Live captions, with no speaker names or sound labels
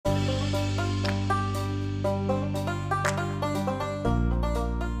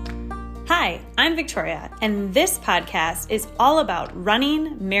I'm Victoria, and this podcast is all about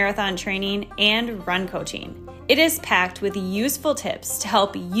running, marathon training, and run coaching. It is packed with useful tips to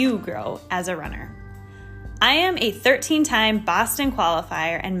help you grow as a runner. I am a 13-time Boston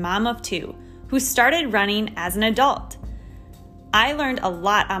qualifier and mom of two who started running as an adult. I learned a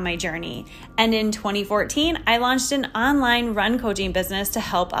lot on my journey, and in 2014, I launched an online run coaching business to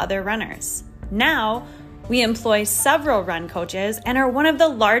help other runners. Now, we employ several run coaches and are one of the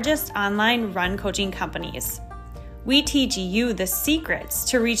largest online run coaching companies. We teach you the secrets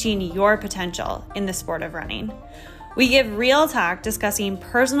to reaching your potential in the sport of running. We give real talk discussing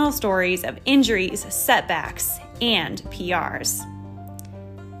personal stories of injuries, setbacks, and PRs.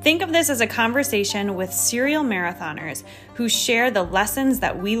 Think of this as a conversation with serial marathoners who share the lessons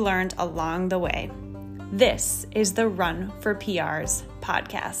that we learned along the way. This is the Run for PRs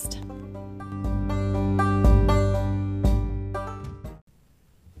podcast.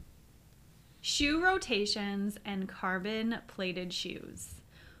 Shoe rotations and carbon-plated shoes.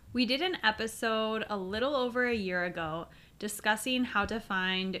 We did an episode a little over a year ago discussing how to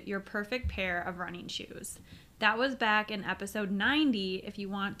find your perfect pair of running shoes. That was back in episode 90 if you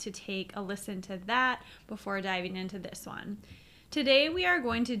want to take a listen to that before diving into this one. Today we are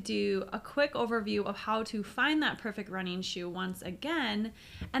going to do a quick overview of how to find that perfect running shoe once again,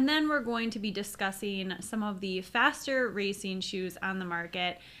 and then we're going to be discussing some of the faster racing shoes on the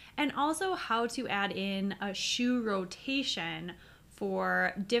market and also how to add in a shoe rotation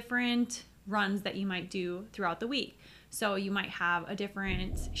for different runs that you might do throughout the week. So you might have a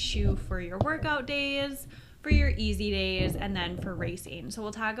different shoe for your workout days, for your easy days, and then for racing. So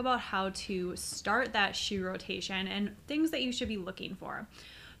we'll talk about how to start that shoe rotation and things that you should be looking for.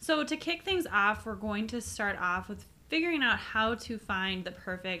 So to kick things off, we're going to start off with figuring out how to find the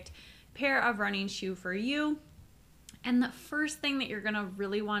perfect pair of running shoe for you. And the first thing that you're gonna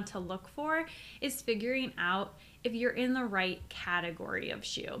really want to look for is figuring out if you're in the right category of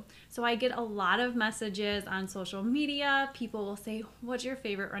shoe. So I get a lot of messages on social media. People will say, what's your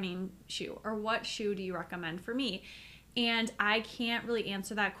favorite running shoe? Or what shoe do you recommend for me? And I can't really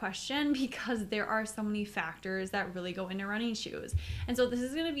answer that question because there are so many factors that really go into running shoes. And so this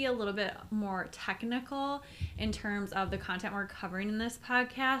is going to be a little bit more technical in terms of the content we're covering in this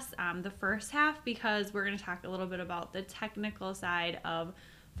podcast, the first half, because we're going to talk a little bit about the technical side of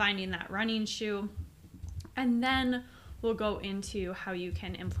finding that running shoe. And then we'll go into how you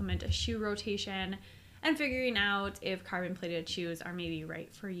can implement a shoe rotation and figuring out if carbon-plated shoes are maybe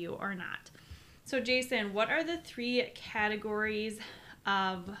right for you or not. So Jason, what are the three categories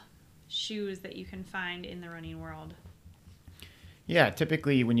of shoes that you can find in the running world? Yeah,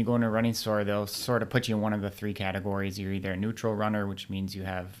 typically when you go into a running store, they'll sort of put you in one of the three categories. You're either a neutral runner, which means you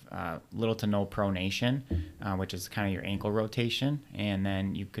have little to no pronation, which is kind of your ankle rotation. And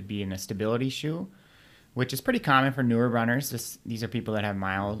then you could be in a stability shoe, which is pretty common for newer runners. These are people that have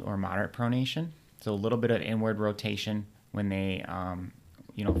mild or moderate pronation. So a little bit of inward rotation when they,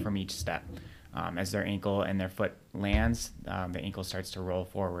 from each step. As their ankle and their foot lands, the ankle starts to roll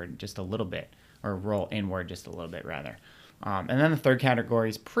forward just a little bit, or roll inward just a little bit, rather. And then the third category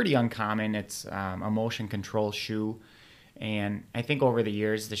is pretty uncommon. It's a motion control shoe. And I think over the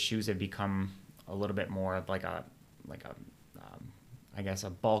years, the shoes have become a little bit more of like a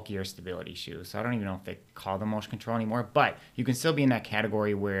bulkier stability shoe. So I don't even know if they call them motion control anymore, but you can still be in that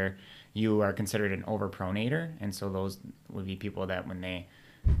category where you are considered an overpronator. And so those would be people that when they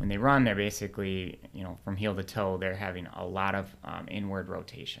run, they're basically, from heel to toe, they're having a lot of inward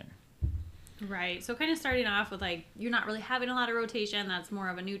rotation. Right. So kind of starting off with you're not really having a lot of rotation. That's more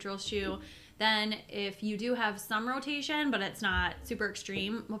of a neutral shoe. Then if you do have some rotation, but it's not super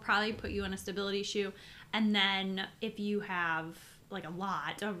extreme, we'll probably put you in a stability shoe. And then if you have a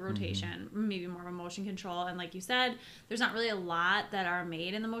lot of rotation, maybe more of a motion control. And like you said, there's not really a lot that are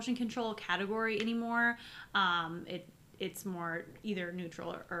made in the motion control category anymore. It's more either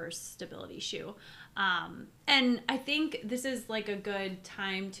neutral or stability shoe. And I think this is a good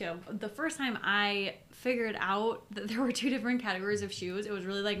time the first time I figured out that there were two different categories of shoes, it was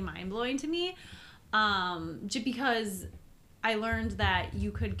really mind-blowing to me. Just because I learned that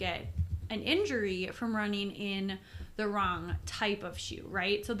you could get an injury from running in the wrong type of shoe,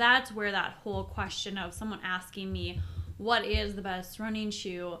 right? So that's where that whole question of someone asking me, what is the best running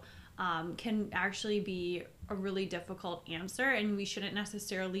shoe, can actually be a really difficult answer, and we shouldn't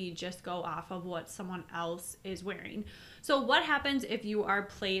necessarily just go off of what someone else is wearing. So what happens if you are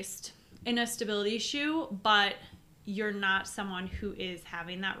placed in a stability shoe, but you're not someone who is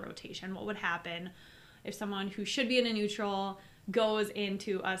having that rotation? What would happen if someone who should be in a neutral goes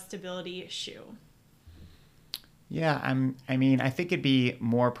into a stability shoe? Yeah, I mean, I think it'd be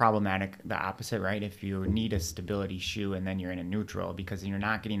more problematic the opposite, right? If you need a stability shoe and then you're in a neutral because you're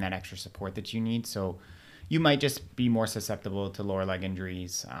not getting that extra support that you need. So you might just be more susceptible to lower leg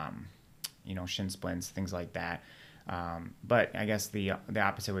injuries, shin splints, things like that. But I guess the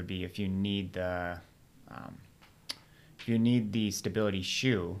opposite would be um, if you need the stability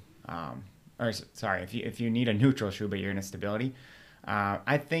shoe, or sorry, if you need a neutral shoe but you're in a stability,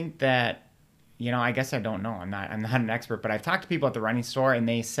 I think that I guess I don't know. I'm not an expert, but I've talked to people at the running store and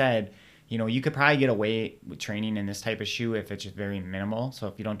they said, you could probably get away with training in this type of shoe if it's just very minimal. So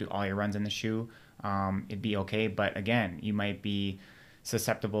if you don't do all your runs in the shoe, it'd be okay. But again, you might be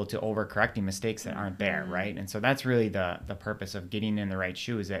susceptible to overcorrecting mistakes that aren't there, right? And so that's really the purpose of getting in the right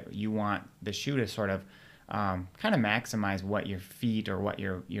shoe, is that you want the shoe to sort of kind of maximize what your feet or what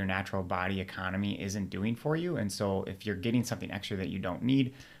your natural body economy isn't doing for you. And so if you're getting something extra that you don't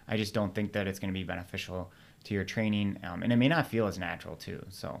need, I just don't think that it's going to be beneficial to your training. And it may not feel as natural too.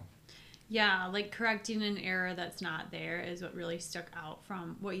 So Yeah, like correcting an error that's not there is what really stuck out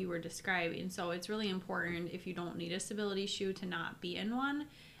from what you were describing. So it's really important, if you don't need a stability shoe, to not be in one.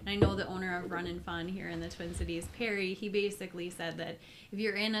 And I know the owner of Run and Fun here in the Twin Cities, Perry, he basically said that if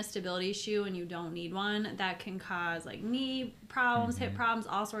you're in a stability shoe and you don't need one, that can cause like knee problems, hip problems,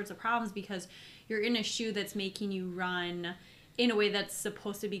 all sorts of problems, because you're in a shoe that's making you run in a way that's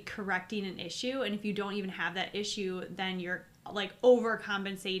supposed to be correcting an issue. And if you don't even have that issue, then you're like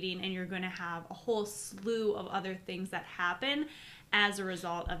overcompensating and you're going to have a whole slew of other things that happen as a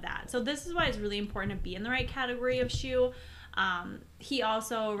result of that. So this is why it's really important to be in the right category of shoe. He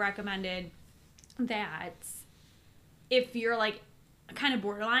also recommended that if you're like kind of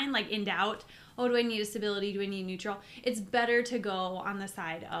borderline, like in doubt, oh, do I need a stability? Do I need neutral? It's better to go on the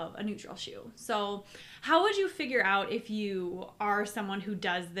side of a neutral shoe. So how would you figure out if you are someone who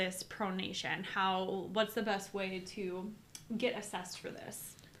does this pronation? What's the best way to get assessed for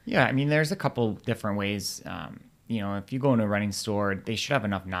this? yeah, I mean, there's a couple different ways. If you go into a running store, they should have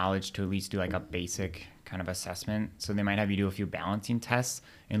enough knowledge to at least do like a basic kind of assessment. So they might have you do a few balancing tests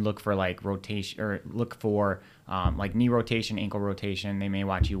and look for like rotation, or look for like knee rotation, ankle rotation. They may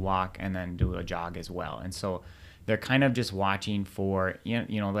watch you walk and then do a jog as well. And so they're kind of just watching for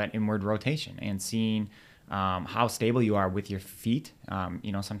that inward rotation and seeing how stable you are with your feet.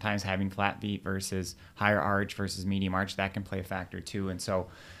 Sometimes having flat feet versus higher arch versus medium arch, that can play a factor too. And so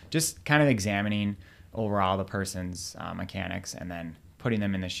just kind of examining overall the person's mechanics and then putting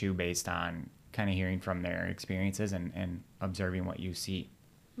them in the shoe based on kind of hearing from their experiences and observing what you see.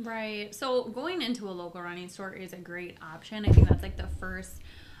 Right. So going into a local running store is a great option. I think that's like the first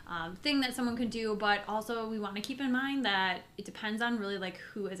thing that someone could do, but also we want to keep in mind that it depends on really like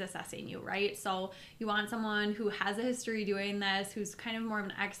who is assessing you, right? So you want someone who has a history doing this, who's kind of more of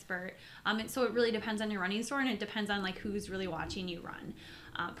an expert. So it really depends on your running store, and it depends on like who's really watching you run.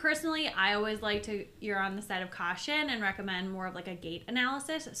 Personally, I always like to err on the side of caution and recommend more of like a gait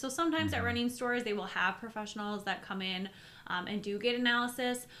analysis. So sometimes at running stores, they will have professionals that come in and do gait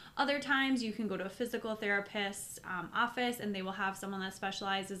analysis. Other times you can go to a physical therapist's office and they will have someone that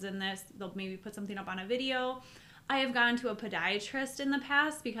specializes in this. They'll maybe put something up on a video. I have gone to a podiatrist in the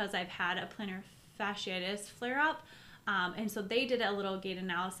past because I've had a plantar fasciitis flare up. And so they did a little gait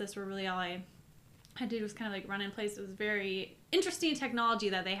analysis where really all I did was kind of like run in place. It was very interesting technology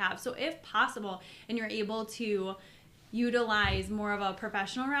that they have. So if possible, and you're able to utilize more of a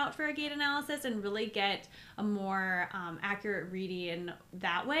professional route for a gait analysis and really get a more accurate reading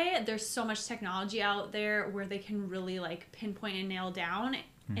that way, there's so much technology out there where they can really like pinpoint and nail down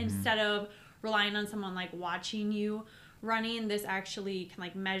instead of relying on someone like watching you running. This actually can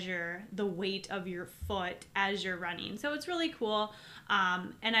like measure the weight of your foot as you're running. So it's really cool.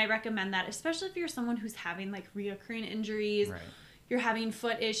 And I recommend that, especially if you're someone who's having like reoccurring injuries, right. You're having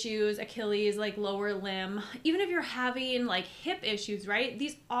foot issues, Achilles, like lower limb, even if you're having like hip issues, right?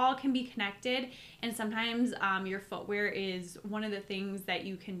 These all can be connected. And sometimes your footwear is one of the things that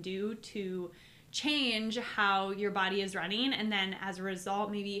you can do to change how your body is running. And then as a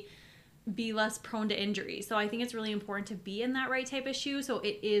result, maybe be less prone to injury. So I think it's really important to be in that right type of shoe. So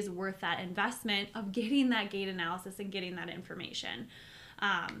it is worth that investment of getting that gait analysis and getting that information.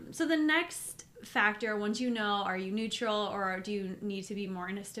 So the next factor, once you know, are you neutral or do you need to be more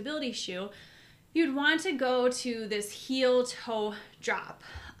in a stability shoe, you'd want to go to this heel toe drop.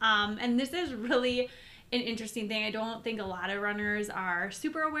 And this is really an interesting thing. I don't think a lot of runners are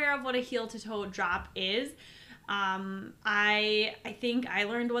super aware of what a heel to toe drop is. I think I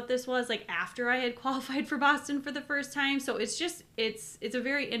learned what this was like after I had qualified for Boston for the first time. So it's a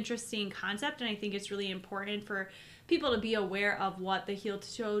very interesting concept, and I think it's really important for people to be aware of what the heel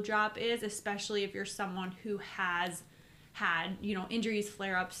to toe drop is, especially if you're someone who has had, injuries,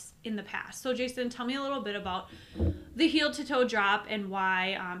 flare-ups in the past. So Jason, tell me a little bit about the heel to toe drop and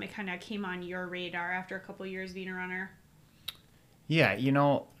why it kind of came on your radar after a couple years being a runner. Yeah,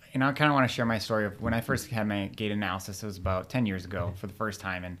 and I kind of want to share my story of when I first had my gait analysis. It was about 10 years ago for the first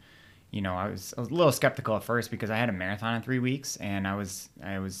time, and I was a little skeptical at first because I had a marathon in 3 weeks, and I was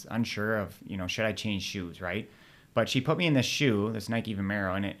unsure of should I change shoes, right? But she put me in this shoe, this Nike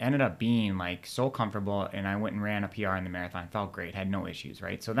Vomero, and it ended up being like so comfortable. And I went and ran a PR in the marathon. Felt great, had no issues,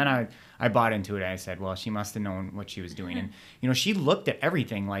 right? So then I bought into it. I said, well, she must have known what she was doing. And she looked at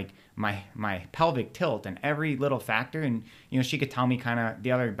everything, like my pelvic tilt and every little factor. And she could tell me kind of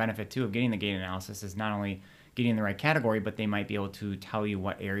the other benefit too of getting the gait analysis is not only getting in the right category, but they might be able to tell you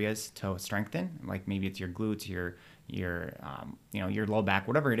what areas to strengthen. Like maybe it's your glutes, your low back,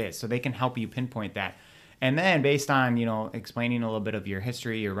 whatever it is. So they can help you pinpoint that. And then based on, explaining a little bit of your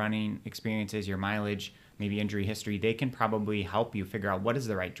history, your running experiences, your mileage, maybe injury history, they can probably help you figure out what is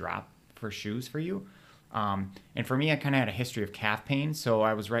the right drop for shoes for you. And for me, I kind of had a history of calf pain. So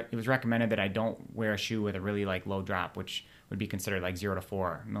it was recommended that I don't wear a shoe with a really like low drop, which would be considered like 0 to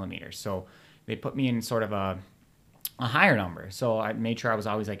 4 millimeters. So they put me in sort of a higher number. So I made sure I was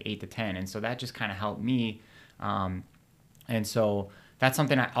always like 8 to 10. And so that just kind of helped me. And so that's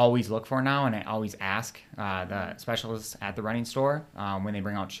something I always look for now, and I always ask the specialists at the running store when they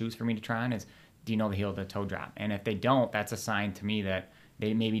bring out shoes for me to try on is, do you know the heel to toe drop? And if they don't, that's a sign to me that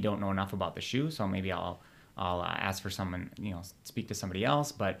they maybe don't know enough about the shoe. So maybe I'll ask for someone, speak to somebody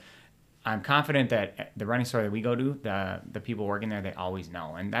else. But I'm confident that the running store that we go to, the people working there, they always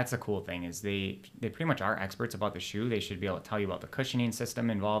know. And that's the cool thing is they pretty much are experts about the shoe. They should be able to tell you about the cushioning system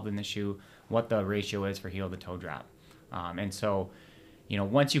involved in the shoe, what the ratio is for heel to toe drop. And so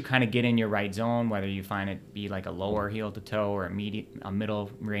once you kind of get in your right zone, whether you find it be like a lower heel to toe or a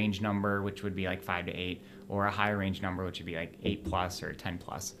middle range number, which would be like 5 to 8, or a higher range number, which would be like 8 plus or 10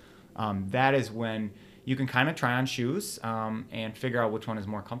 plus, that is when you can kind of try on shoes and figure out which one is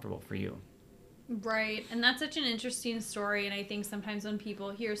more comfortable for you. Right. And that's such an interesting story. And I think sometimes when people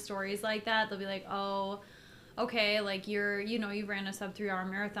hear stories like that, they'll be like, oh, okay, like you ran a sub 3 hour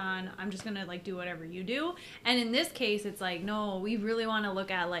marathon. I'm just going to like do whatever you do. And in this case, it's like, no, we really want to look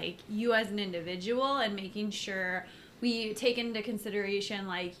at like you as an individual and making sure we take into consideration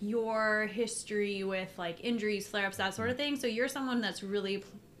like your history with like injuries, flare-ups, that sort of thing. So you're someone that's really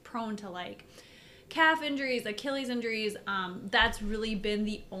prone to like calf injuries, Achilles injuries. That's really been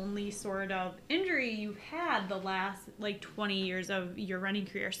the only sort of injury you've had the last like 20 years of your running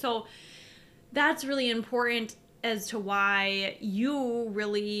career. So that's really important as to why you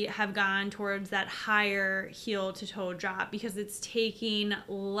really have gone towards that higher heel to toe drop, because it's taking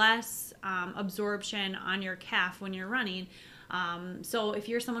less absorption on your calf when you're running. So if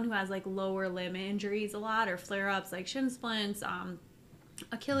you're someone who has like lower limb injuries a lot or flare-ups like shin splints,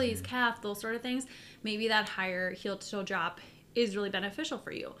 Achilles, calf, those sort of things, maybe that higher heel to toe drop is really beneficial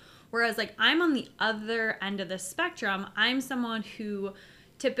for you. Whereas like I'm on the other end of the spectrum. I'm someone who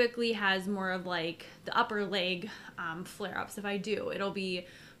typically has more of like the upper leg flare-ups. If I do, it'll be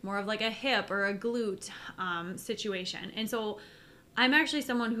more of like a hip or a glute situation. And so I'm actually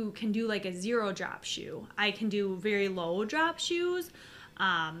someone who can do like a 0 drop shoe. I can do very low drop shoes.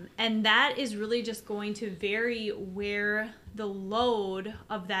 And that is really just going to vary where the load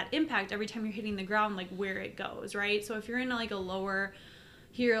of that impact every time you're hitting the ground, like where it goes, right? So if you're in like a lower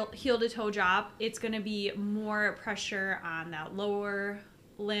heel to toe drop, it's going to be more pressure on that lower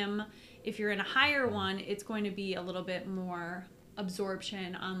limb. If you're in a higher one, it's going to be a little bit more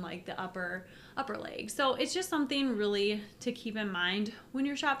absorption on like the upper leg. So it's just something really to keep in mind when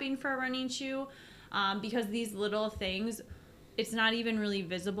you're shopping for a running shoe, because these little things, it's not even really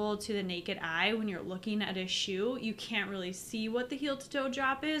visible to the naked eye when you're looking at a shoe. You can't really see what the heel to toe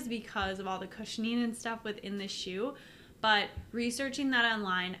drop is because of all the cushioning and stuff within the shoe. But researching that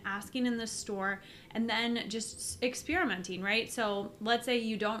online, asking in the store, and then just experimenting, right? So let's say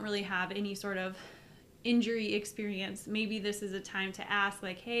you don't really have any sort of injury experience. Maybe this is a time to ask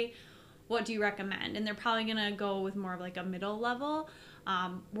like, hey, what do you recommend? And they're probably going to go with more of like a middle level.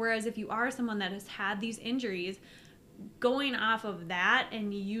 Whereas if you are someone that has had these injuries, going off of that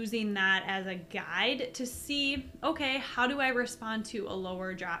and using that as a guide to see, okay, how do I respond to a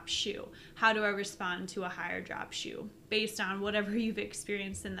lower drop shoe? How do I respond to a higher drop shoe based on whatever you've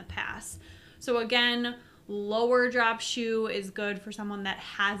experienced in the past? So again, lower drop shoe is good for someone that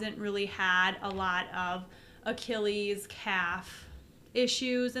hasn't really had a lot of Achilles, calf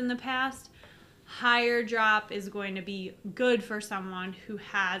issues in the past. Higher drop is going to be good for someone who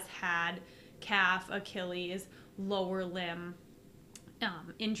has had calf, Achilles, lower limb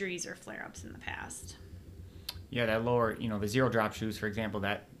injuries or flare-ups in the past. Yeah, that lower, the zero drop shoes, for example,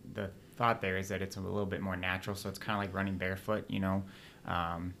 that the thought there is that it's a little bit more natural. So it's kind of like running barefoot.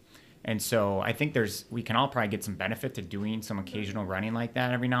 And so I think we can all probably get some benefit to doing some occasional running like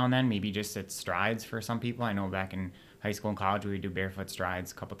that every now and then, maybe just at strides for some people. I know back in high school and college, we would do barefoot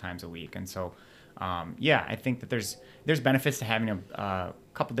strides a couple times a week. And so, I think that there's benefits to having a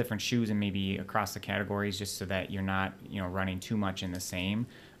couple different shoes and maybe across the categories just so that you're not, running too much in the same.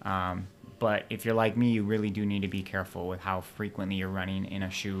 But if you're like me, you really do need to be careful with how frequently you're running in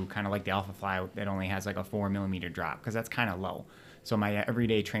a shoe, kind of like the Alpha Fly that only has like a 4mm drop, because that's kind of low. So my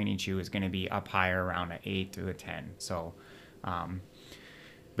everyday training shoe is going to be up higher around an 8 to a 10. So,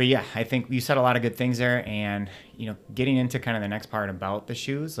 but yeah, I think you said a lot of good things there. And, getting into kind of the next part about the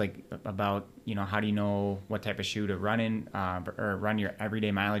shoes, like about, how do you know what type of shoe to run in or run your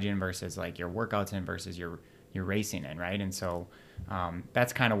everyday mileage in versus like your workouts in versus your racing in, right? And so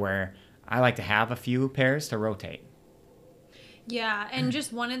that's kind of where I like to have a few pairs to rotate. Yeah, and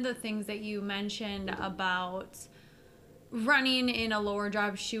just one of the things that you mentioned about running in a lower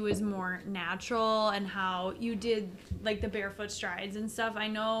drop shoe is more natural, and how you did like the barefoot strides and stuff. I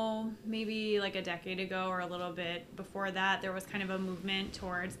know maybe like a decade ago or a little bit before that, there was kind of a movement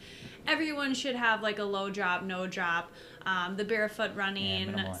towards everyone should have like a low drop, no drop, the barefoot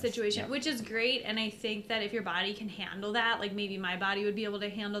running situation, which is great. And I think that if your body can handle that, like maybe my body would be able to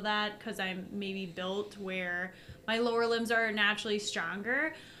handle that because I'm maybe built where my lower limbs are naturally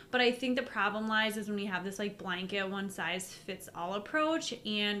stronger. But I think the problem lies is when we have this like blanket one size fits all approach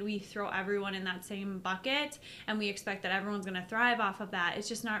and we throw everyone in that same bucket and we expect that everyone's going to thrive off of that. It's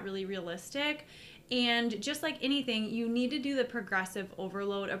just not really realistic. And just like anything, you need to do the progressive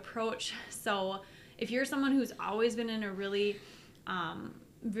overload approach. So if you're someone who's always been in a really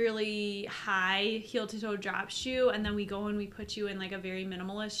high heel to toe drop shoe, and then we go and we put you in like a very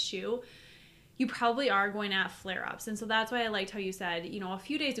minimalist shoe, you probably are going to have flare-ups. And so that's why I liked how you said, a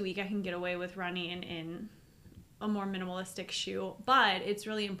few days a week I can get away with running in a more minimalistic shoe. But it's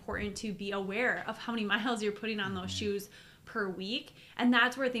really important to be aware of how many miles you're putting on those shoes per week. And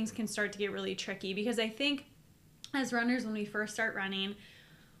that's where things can start to get really tricky. Because I think as runners, when we first start running,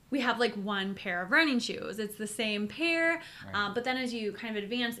 we have like one pair of running shoes. It's the same pair. Right. But then as you kind of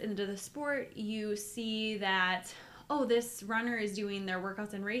advance into the sport, you see that, oh, this runner is doing their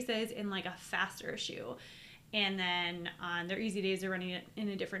workouts and races in like a faster shoe. And then on their easy days, they're running it in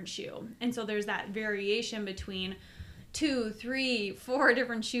a different shoe. And so there's that variation between 2, 3, 4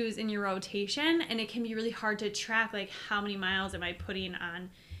 different shoes in your rotation. And it can be really hard to track like how many miles am I putting on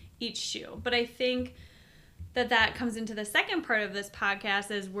each shoe. But I think that comes into the second part of this podcast,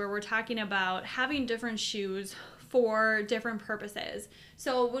 is where we're talking about having different shoes for different purposes.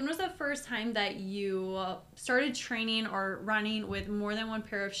 So when was the first time that you started training or running with more than one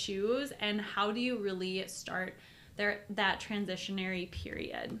pair of shoes, and how do you really start that transitionary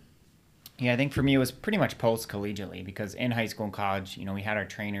period? Yeah, I think for me it was pretty much post-collegiately, because in high school and college, we had our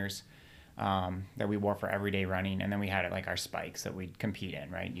trainers that we wore for everyday running, and then we had like our spikes that we'd compete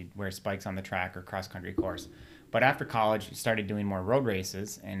in, right? You'd wear spikes on the track or cross-country course. But after college, we started doing more road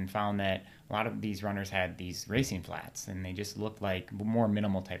races and found that a lot of these runners had these racing flats, and they just looked like more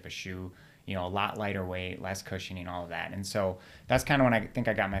minimal type of shoe, a lot lighter weight, less cushioning, all of that. And so that's kind of when I think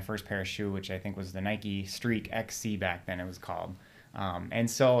I got my first pair of shoe, which I think was the Nike Streak XC back then it was called.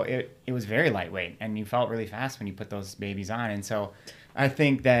 And so it was very lightweight, and you felt really fast when you put those babies on. And so I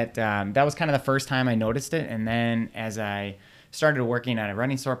think that that was kind of the first time I noticed it. And then as I started working at a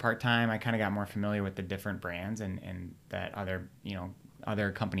running store part-time, I kind of got more familiar with the different brands and that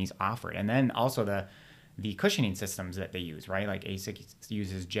other companies offered. And then also the cushioning systems that they use, right? Like ASICS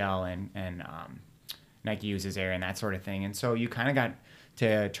uses gel and Nike uses air and that sort of thing. And so you kind of got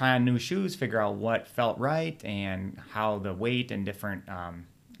to try on new shoes, figure out what felt right and how the weight and different,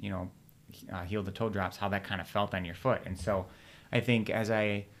 heel to toe drops, how that kind of felt on your foot. And so I think as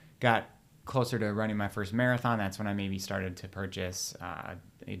I got closer to running my first marathon, that's when I maybe started to purchase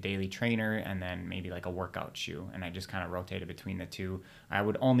a daily trainer and then maybe like a workout shoe. And I just kind of rotated between the two. I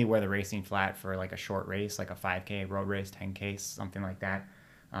would only wear the racing flat for like a short race, like a 5K road race, 10K, something like that.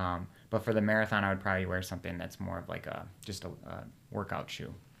 But for the marathon, I would probably wear something that's more of like just a workout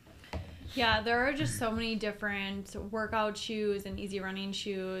shoe. Yeah, there are just so many different workout shoes and easy running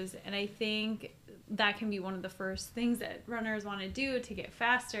shoes. And I think that can be one of the first things that runners want to do to get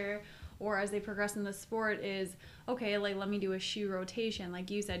faster, or as they progress in the sport, is, okay, like, let me do a shoe rotation. Like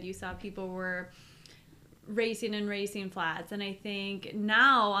you said, you saw people were racing and racing flats. And I think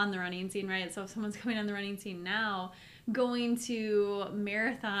now on the running scene, right? So if someone's coming on the running scene now, going to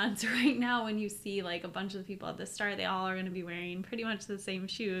marathons right now, when you see like a bunch of the people at the start, they all are going to be wearing pretty much the same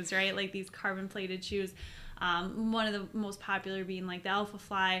shoes, right? Like these carbon plated shoes. One of the most popular being like the Alpha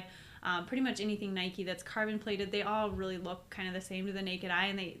Fly. Pretty much anything Nike that's carbon plated, they all really look kind of the same to the naked eye,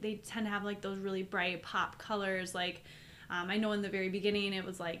 and they tend to have like those really bright pop colors. Like I know in the very beginning it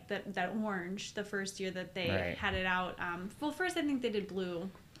was like that orange the first year that they had it out. Well, first I think they did blue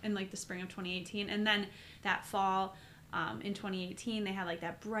in like the spring of 2018, and then that fall in 2018 they had like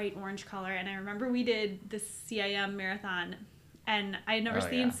that bright orange color. And I remember we did the CIM marathon, and I had never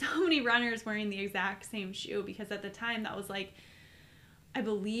seen so many runners wearing the exact same shoe, because at the time that was like, I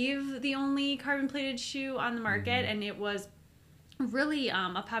believe, the only carbon plated shoe on the market, and it was really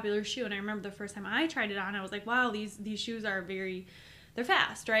a popular shoe. And I remember the first time I tried it on, I was like, wow, these shoes are they're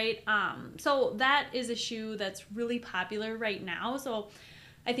fast, right? So that is a shoe that's really popular right now. So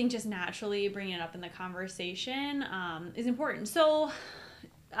I think just naturally bringing it up in the conversation is important. So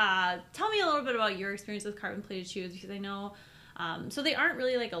tell me a little bit about your experience with carbon plated shoes, because I know so they aren't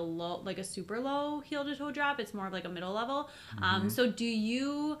really like a super low heel to toe drop. It's more of like a middle level. So do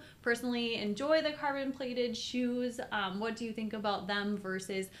you personally enjoy the carbon plated shoes? What do you think about them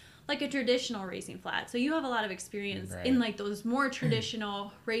versus like a traditional racing flat? So you have a lot of experience in like those more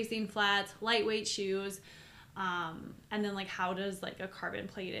traditional racing flats, lightweight shoes. And then like, how does like a carbon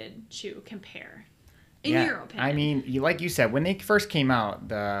plated shoe compare in your opinion? I mean, like you said, when they first came out,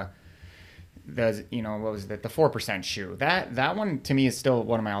 the what was it, the 4% shoe, that one to me is still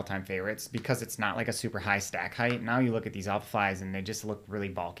one of my all-time favorites, because it's not like a super high stack height. Now you look at these Alpha Flies and they just look really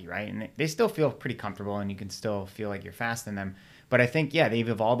bulky, right? And they still feel pretty comfortable, and you can still feel like you're fast in them. But I think, they've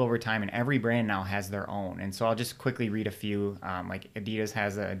evolved over time, and every brand now has their own. And so I'll just quickly read a few. Like Adidas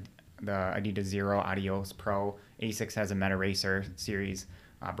has the Adidas Zero Adios Pro. Asics has a Meta Racer series.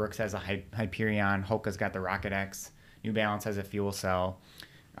 Brooks has a Hyperion. Hoka's got the Rocket X. New Balance has a Fuel Cell.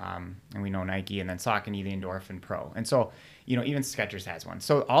 And we know Nike, and then Saucony, the Endorphin Pro. And so, even Skechers has one.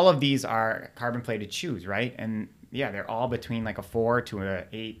 So all of these are carbon plated shoes, right? And they're all between like a 4 to a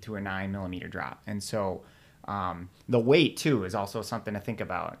 8 to a 9 millimeter drop. And so the weight too is also something to think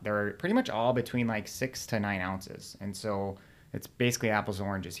about. They're pretty much all between like 6 to 9 ounces. And so it's basically apples and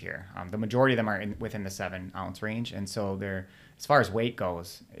oranges here. The majority of them are within the 7-ounce range. And so as far as weight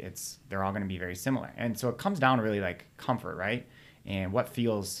goes, they're all going to be very similar. And so it comes down to really like comfort, right? And what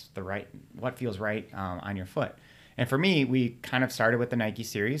feels right on your foot. And for me, we kind of started with the Nike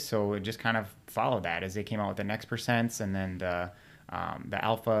series, so it just kind of followed that as they came out with the Next Percents, and then the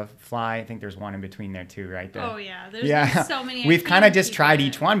Alpha Fly. I think there's one in between there too, right? There's so many. We've kind of just tried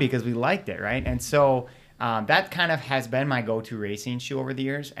each one because we liked it, right? And so that kind of has been my go-to racing shoe over the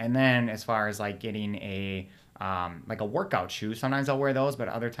years. And then as far as like getting a workout shoe, sometimes I'll wear those, but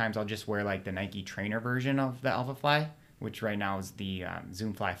other times I'll just wear like the Nike trainer version of the Alpha Fly, which right now is the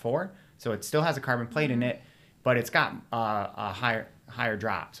Zoom Fly 4. So it still has a carbon plate in it, but it's got a higher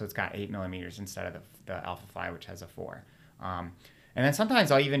drop. So it's got 8 millimeters instead of the Alpha Fly, which has a 4. And then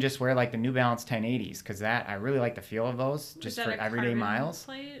sometimes I'll even just wear like the New Balance 1080s, because I really like the feel of those just for everyday miles.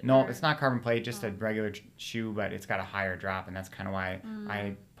 No, it's not carbon plate, just a regular shoe, but it's got a higher drop, and that's kind of why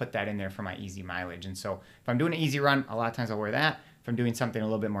I put that in there for my easy mileage. And so if I'm doing an easy run, a lot of times I'll wear that. If I'm doing something a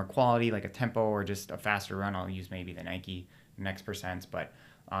little bit more quality, like a tempo or just a faster run, I'll use maybe the Nike Next Percents. But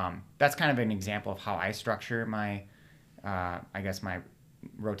that's kind of an example of how I structure my, my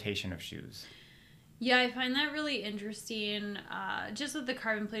rotation of shoes. Yeah, I find that really interesting. Just with the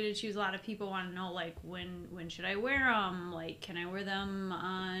carbon plated shoes, a lot of people want to know, like, when should I wear them? Like, can I wear them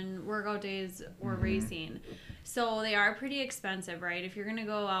on workout days or racing? So they are pretty expensive, right? If you're going to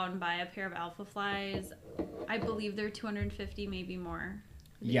go out and buy a pair of Alpha Flies, I believe they're $250, maybe more.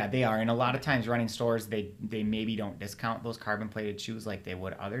 Yeah, they are. And a lot of times running stores, they maybe don't discount those carbon plated shoes like they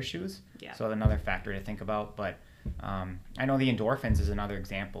would other shoes. Yeah. So another factor to think about. But I know the Endorphins is another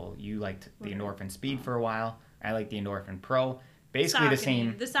example. You liked the Endorphin Speed for a while. I like the Endorphin Pro. Basically Saucony, the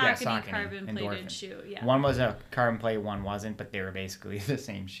same. The Saucony carbon plated shoe. Yeah. One was a carbon plate, one wasn't, but they were basically the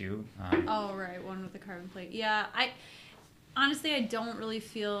same shoe. Oh, right. One with the carbon plate. Yeah. Honestly, I don't really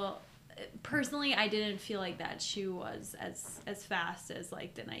feel... Personally, I didn't feel like that shoe was as fast as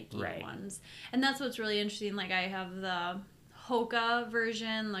like the Nike ones. And that's what's really interesting. Like, I have the Hoka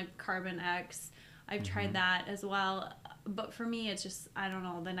version, like Carbon X. I've tried that as well. But for me, it's just, I don't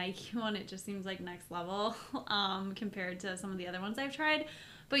know, the Nike one, it just seems like next level compared to some of the other ones I've tried.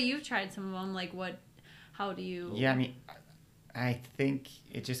 But you've tried some of them. Like, how do you... Yeah, I mean, I think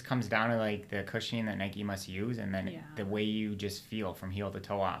it just comes down to like the cushioning that Nike must use, and then the way you just feel from heel to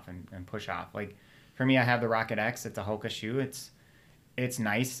toe off and push off. Like for me, I have the Rocket X. It's a Hoka shoe. It's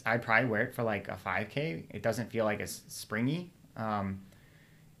nice. I'd probably wear it for like a 5K. It doesn't feel like it's springy. And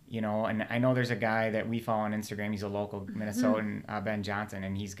I know there's a guy that we follow on Instagram. He's a local Minnesotan, Ben Johnson,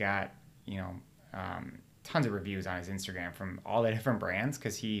 and he's got, tons of reviews on his Instagram from all the different brands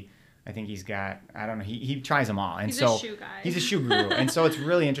because I think he's got, I don't know, he tries them all. And he's so a shoe guy. He's a shoe guru. And so it's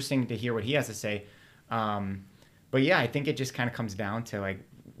really interesting to hear what he has to say. But yeah, I think it just kind of comes down to like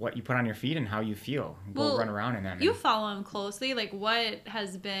what you put on your feet and how you feel. Go run around in them. You follow him closely. Like what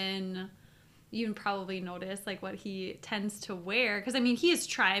has been, you probably noticed like what he tends to wear. Because I mean, he has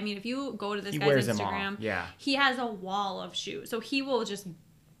tried. I mean, if you go to this guy's Instagram, he has a wall of shoes. So he will just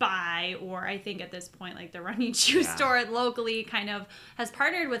buy, or I think at this point, like the running shoe store locally kind of has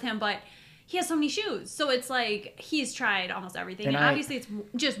partnered with him, but he has so many shoes. So it's like he's tried almost everything. And obviously it's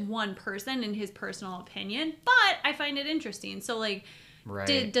just one person and his personal opinion, but I find it interesting. So like,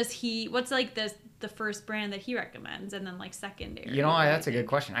 what's like the first brand that he recommends and then like secondary? That's a good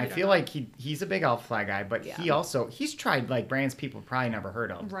question. I feel like he's a big Alphafly guy, but he's tried like brands people probably never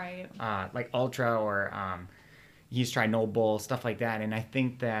heard of. Right. Like Ultra or he's tried No Bull, stuff like that. And I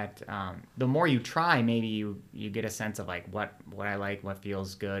think that the more you try, maybe you get a sense of like what I like, what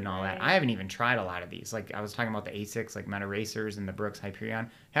feels good and all that. I haven't even tried a lot of these. Like I was talking about the Asics, like Meta Racers and the Brooks Hyperion.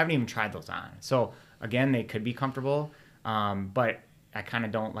 Haven't even tried those on. So again, they could be comfortable, but I kind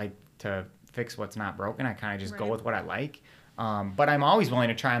of don't like to fix what's not broken. I kind of just go with what I like. But I'm always willing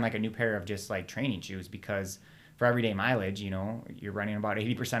to try on like a new pair of just like training shoes because for everyday mileage, you're running about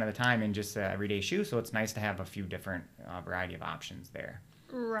 80% of the time in just an everyday shoe. So it's nice to have a few different variety of options there.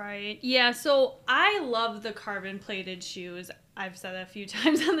 Right. Yeah. So I love the carbon plated shoes. I've said that a few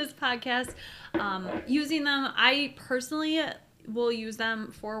times on this podcast. Using them, I personally will use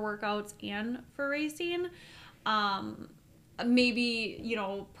them for workouts and for racing. Maybe,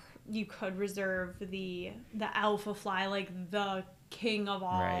 you could reserve the Alphafly, like the king of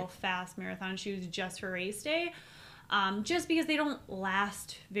all fast marathon shoes just for race day. Just because they don't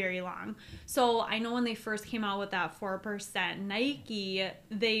last very long. So I know when they first came out with that 4% Nike,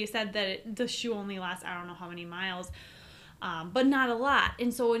 they said that the shoe only lasts, I don't know how many miles, but not a lot.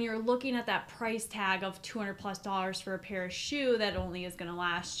 And so when you're looking at that price tag of $200+ for a pair of shoe that only is going to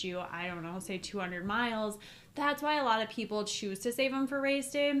last you, I don't know, say 200 miles, that's why a lot of people choose to save them for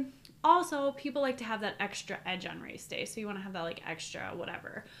race day. Also, people like to have that extra edge on race day. So you want to have that like extra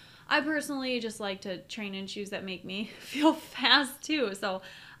whatever. I personally just like to train in shoes that make me feel fast too. So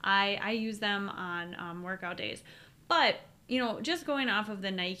I use them on workout days. But, just going off of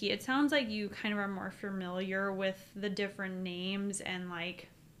the Nike, it sounds like you kind of are more familiar with the different names and like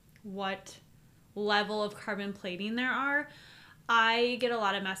what level of carbon plating there are. I get a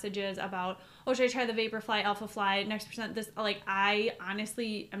lot of messages about, should I try the Vaporfly, Alphafly, Next Percent, this? Like, I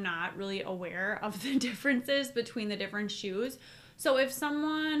honestly am not really aware of the differences between the different shoes. So if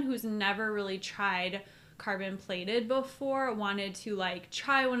someone who's never really tried carbon plated before wanted to like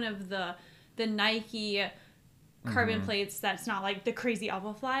try one of the Nike carbon plates that's not like the crazy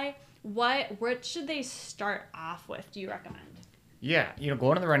Alphafly, what should they start off with, do you recommend? Yeah,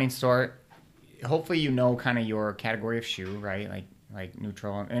 go to the running store. Hopefully kind of your category of shoe, right? Like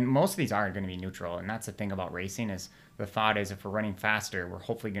neutral. And most of these are going to be neutral. And that's the thing about racing is the thought is if we're running faster, we're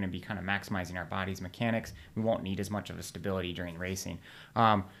hopefully going to be kind of maximizing our body's mechanics. We won't need as much of a stability during racing.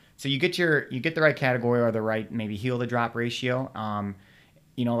 So you get the right category or the right maybe heel to drop ratio.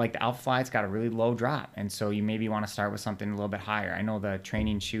 Like the Alphafly, it's got a really low drop. And so you maybe want to start with something a little bit higher. I know the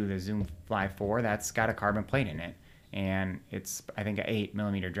training shoe, the Zoom Fly 4, that's got a carbon plate in it. And it's, I think, an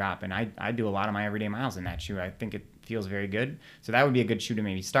 8mm drop. And I do a lot of my everyday miles in that shoe. I think it feels very good. So that would be a good shoe to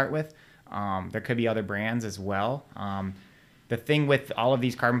maybe start with. There could be other brands as well. The thing with all of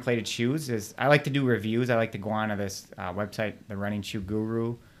these carbon-plated shoes is I like to do reviews. I like to go onto this website, the Running Shoe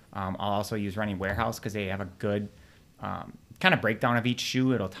Guru. I'll also use Running Warehouse because they have a good kind of breakdown of each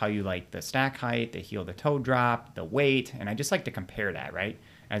shoe. It'll tell you like the stack height, the heel to toe drop, the weight. And I just like to compare that, right,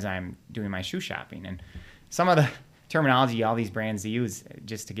 as I'm doing my shoe shopping. And some of the terminology all these brands use,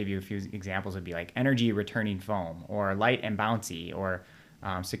 just to give you a few examples, would be like energy returning foam or light and bouncy or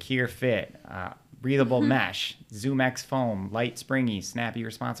secure fit, breathable mesh, Zoom X foam, light springy, snappy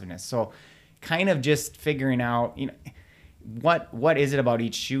responsiveness. So kind of just figuring out, what is it about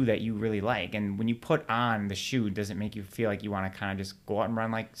each shoe that you really like? And when you put on the shoe, does it make you feel like you want to kind of just go out and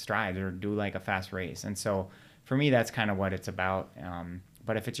run like strides or do like a fast race? And so for me, that's kind of what it's about.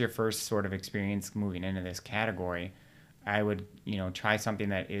 But if it's your first sort of experience moving into this category, I would, try something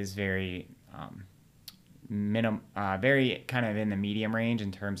that is very very kind of in the medium range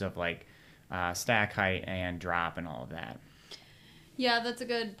in terms of like stack height and drop and all of that. Yeah, that's a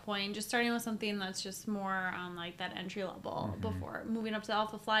good point. Just starting with something that's just more on like that entry level before moving up to the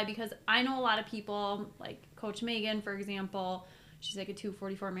Alpha Fly, because I know a lot of people, like Coach Megan, for example. She's like a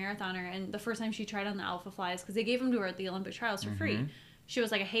 2:44 marathoner, and the first time she tried on the Alpha Flies, because they gave them to her at the Olympic trials for free, she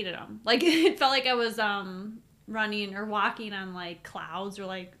was like, I hated them. Like, it felt like I was running or walking on like clouds or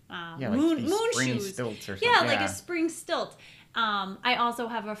like moon spring shoes. stilts or something. Yeah, like a spring stilt. I also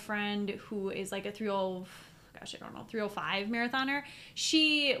have a friend who is like a 305 marathoner.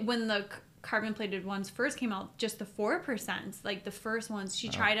 She, when the carbon plated ones first came out, just the 4%, like the first ones, she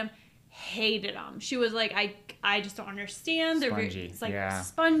tried them, hated them. She was like, I just don't understand. They're Spongy. it's like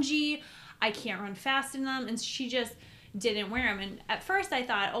spongy. I can't run fast in them. And she just didn't wear them. And at first I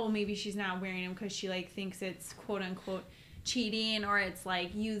thought, oh, maybe she's not wearing them because she like thinks it's quote unquote cheating, or it's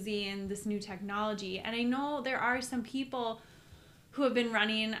like using this new technology. And I know there are some people who have been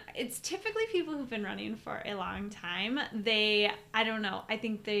running. It's typically people who've been running for a long time. I don't know, I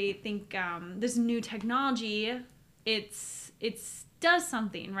think they think this new technology, it's does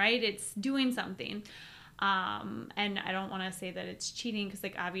something, right? It's doing something. And I don't want to say that it's cheating, because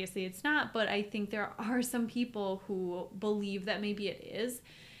like obviously it's not, but I think there are some people who believe that maybe it is.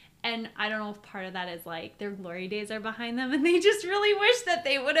 And I don't know if part of that is like their glory days are behind them and they just really wish that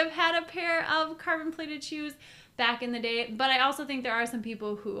they would have had a pair of carbon plated shoes back in the day. But I also think there are some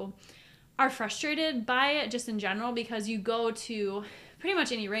people who are frustrated by it just in general, because you go to pretty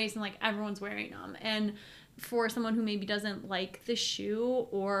much any race and like everyone's wearing them. And for someone who maybe doesn't like the shoe,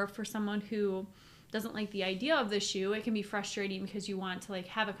 or for someone who doesn't like the idea of the shoe, it can be frustrating because you want to like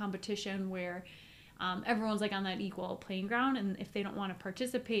have a competition where everyone's like on that equal playing ground, and if they don't want to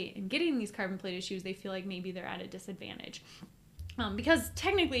participate in getting these carbon plated shoes, they feel like maybe they're at a disadvantage, because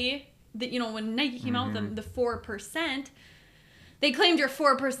technically when Nike came out with them, the 4%, they claimed you're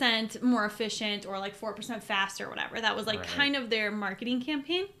 4% more efficient, or like 4% faster, or whatever. That was like kind of their marketing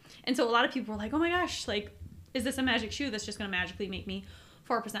campaign. And so a lot of people were like, oh my gosh, like, is this a magic shoe that's just going to magically make me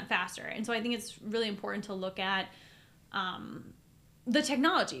 4% faster? And so I think it's really important to look at the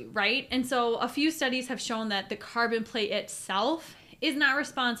technology, right? And so a few studies have shown that the carbon plate itself is not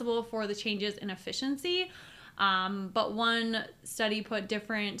responsible for the changes in efficiency. But one study put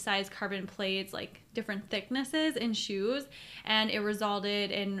different size carbon plates, like different thicknesses, in shoes, and it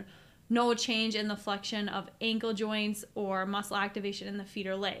resulted in no change in the flexion of ankle joints or muscle activation in the feet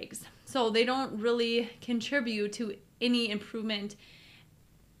or legs. So they don't really contribute to any improvement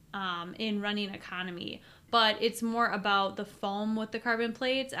in running economy, but it's more about the foam with the carbon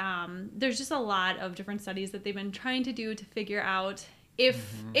plates. There's just a lot of different studies that they've been trying to do to figure out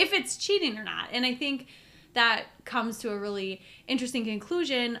if it's cheating or not. And I think that comes to a really interesting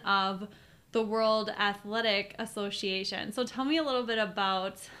conclusion of the World Athletic Association. So tell me a little bit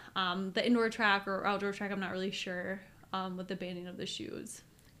about the indoor track or outdoor track. I'm not really sure with the banning of the shoes.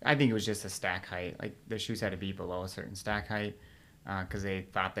 I think it was just a stack height. Like the shoes had to be below a certain stack height because they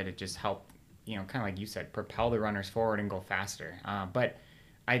thought that it just helped, kind of like you said, propel the runners forward and go faster. But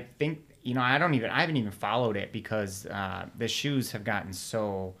I think, I haven't even followed it because the shoes have gotten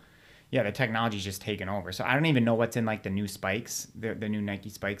so... Yeah, the technology's just taken over. So I don't even know what's in like the new spikes, the new Nike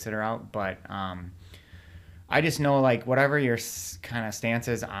spikes that are out. But I just know like whatever your kind of stance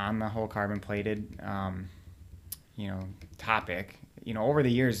is on the whole carbon plated, topic. Over the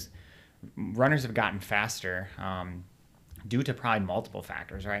years, runners have gotten faster due to probably multiple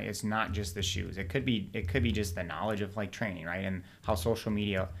factors, right? It's not just the shoes. It could be just the knowledge of like training, right? And how social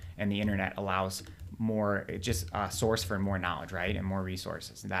media and the internet allows more, just a source for more knowledge, right? And more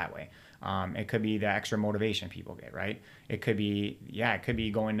resources that way. It could be the extra motivation people get, right? It could be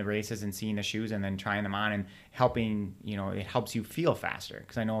going to races and seeing the shoes and then trying them on and helping, it helps you feel faster.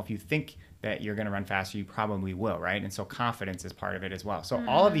 Because I know if you think that you're going to run faster, you probably will, right? And so confidence is part of it as well. So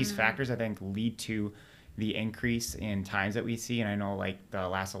all of these factors, I think, lead to the increase in times that we see. And I know like the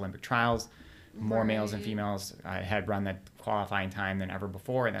last Olympic trials, more males and females had run that qualifying time than ever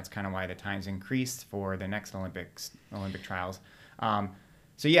before, and that's kind of why the times increased for the next Olympic trials.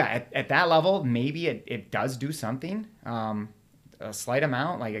 So yeah, at that level, maybe it does do something, a slight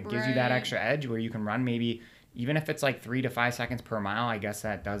amount, like it gives you that extra edge where you can run maybe, even if it's like 3 to 5 seconds per mile, I guess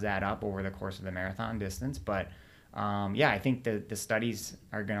that does add up over the course of the marathon distance. But I think the studies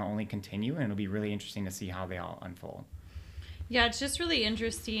are going to only continue, and it'll be really interesting to see how they all unfold. Yeah, it's just really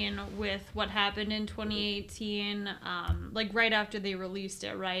interesting with what happened in 2018, like right after they released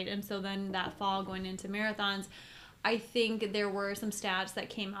it, right? And so then that fall going into marathons, I think there were some stats that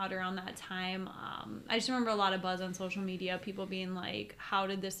came out around that time. I just remember a lot of buzz on social media, people being like, how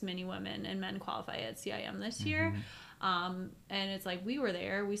did this many women and men qualify at CIM this year? And it's like, we were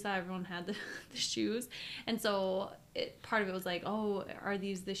there, we saw everyone had the shoes. And so part of it was like, oh, are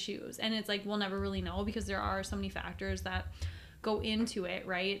these the shoes? And it's like, we'll never really know because there are so many factors that go into it,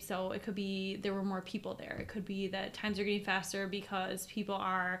 right? So it could be there were more people there. It could be that times are getting faster because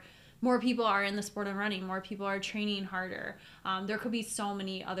more people are in the sport of running. More people are training harder. There could be so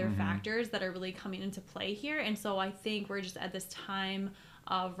many other factors that are really coming into play here. And so I think we're just at this time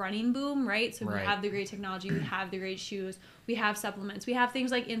of running boom, right? So we have the great technology, we have the great shoes, we have supplements, we have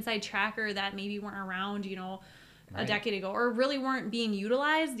things like Inside Tracker that maybe weren't around, a decade ago, or really weren't being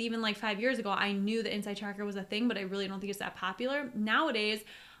utilized even like 5 years ago. I knew that Inside Tracker was a thing, but I really don't think it's that popular. Nowadays,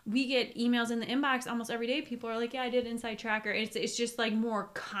 we get emails in the inbox almost every day. People are like, yeah, I did Inside Tracker. It's just like more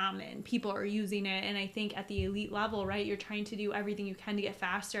common. People are using it. And I think at the elite level, right, you're trying to do everything you can to get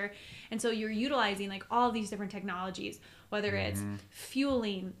faster. And so you're utilizing like all these different technologies, whether it's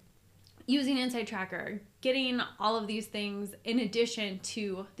fueling, using Inside Tracker, getting all of these things in addition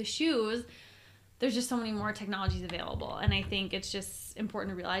to the shoes. There's just so many more technologies available. And I think it's just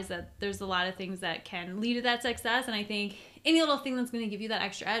important to realize that there's a lot of things that can lead to that success. And I think any little thing that's going to give you that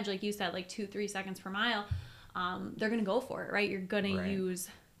extra edge, like you said, like 2-3 seconds per mile, they're going to go for it, right? You're going to use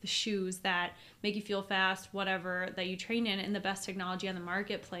the shoes that make you feel fast, whatever, that you train in, and the best technology on the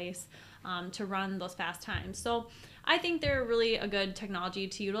marketplace to run those fast times. So I think they're really a good technology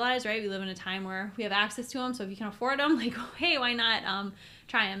to utilize, right? We live in a time where we have access to them. So if you can afford them, like, hey, why not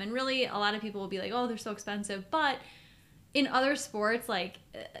try them? And really, a lot of people will be like, oh, they're so expensive. But in other sports, like,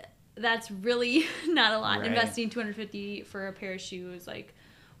 that's really not a lot. Investing $250 for a pair of shoes, like,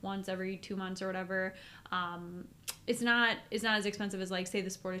 once every 2 months or whatever, it's not as expensive as, like, say,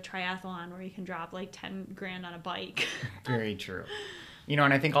 the sport of triathlon where you can drop like 10 grand on a bike. Very true.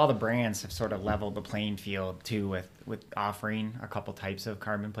 And I think all the brands have sort of leveled the playing field too with offering a couple types of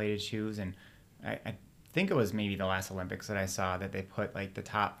carbon plated shoes. And I think it was maybe the last Olympics that I saw that they put like the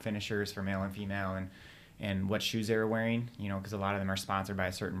top finishers for male and female and what shoes they were wearing, because a lot of them are sponsored by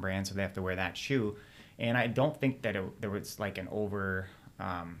a certain brand, so they have to wear that shoe. And I don't think that there was like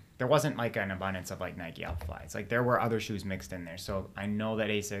there wasn't like an abundance of like Nike Alphaflies. Like there were other shoes mixed in there. So I know that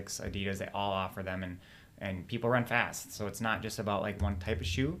ASICS, Adidas, they all offer them, and people run fast. So it's not just about like one type of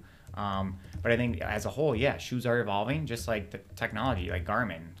shoe. But I think as a whole, yeah, shoes are evolving, just like the technology, like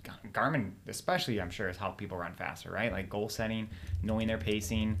Garmin especially, I'm sure, has helped people run faster, right? Like goal setting, knowing their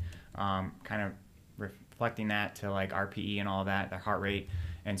pacing, kind of reflecting that to like RPE and all that, their heart rate.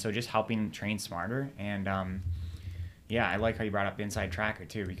 And so just helping train smarter. And yeah, I like how you brought up Inside Tracker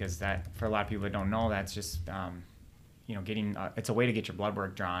too, because that, for a lot of people that don't know, that's just getting it's a way to get your blood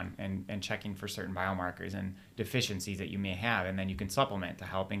work drawn and checking for certain biomarkers and deficiencies that you may have, and then you can supplement to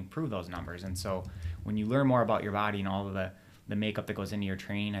help improve those numbers. And so when you learn more about your body and all of the makeup that goes into your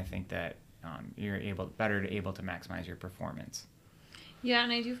training, I think that you're able to maximize your performance. Yeah,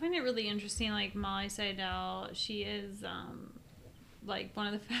 and I do find it really interesting, like Molly Seidel, she is like one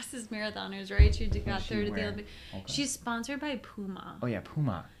of the fastest marathoners, right? She got third at the Olympics. Okay. She's sponsored by Puma. Oh yeah,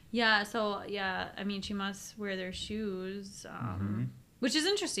 Puma. Yeah, so yeah, I mean, she must wear their shoes, which is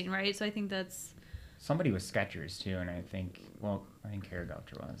interesting, right? So I think that's somebody with Skechers too, and I think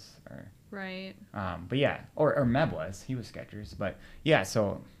Karagelcher was, or right. But yeah, or Meb was, he was Skechers, but yeah,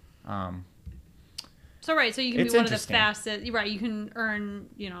 so. So right, so you can be one of the fastest, right? You can earn,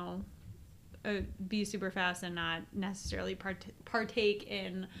 be super fast and not necessarily partake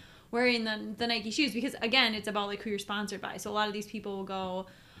in wearing the Nike shoes, because again, it's about like who you're sponsored by. So a lot of these people will go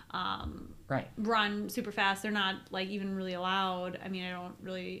run super fast. They're not like even really allowed. I mean,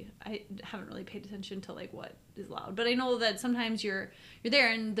 I haven't really paid attention to like what is allowed, but I know that sometimes you're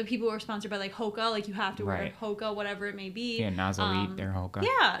there, and the people who are sponsored by like Hoka, like you have to wear Hoka, whatever it may be. Yeah, Nas Elite, they're Hoka.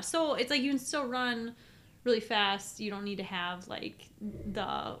 Yeah, so it's like you can still run really fast. You don't need to have like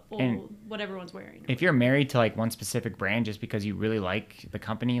what everyone's wearing. If you're married to like one specific brand just because you really like the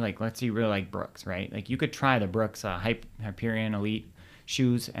company, like let's say you really like Brooks, right? Like you could try the Brooks Hyperion Elite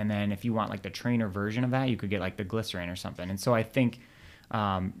shoes, and then if you want like the trainer version of that, you could get like the Glycerin or something. And so I think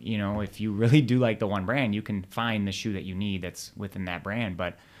if you really do like the one brand, you can find the shoe that you need that's within that brand.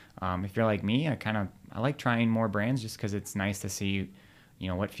 But if you're like me, I like trying more brands just because it's nice to see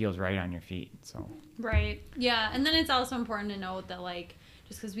what feels right on your feet. So right, yeah. And then it's also important to note that like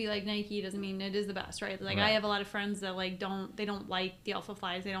just because we like Nike doesn't mean it is the best, right? Like I have a lot of friends that like don't like the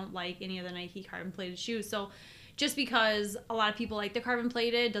Alphaflies, they don't like any of the Nike carbon plated shoes. So just because a lot of people like the carbon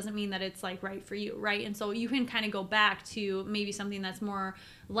plated doesn't mean that it's like right for you, right? And so you can kind of go back to maybe something that's more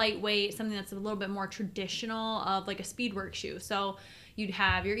lightweight, something that's a little bit more traditional of like a Speedwork shoe. So you'd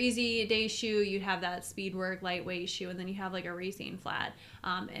have your easy day shoe, you'd have that speed work lightweight shoe, and then you have like a racing flat.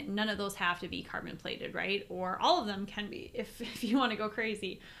 And none of those have to be carbon plated, right? Or all of them can be if you want to go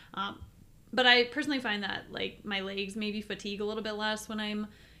crazy. But I personally find that like my legs maybe fatigue a little bit less when I'm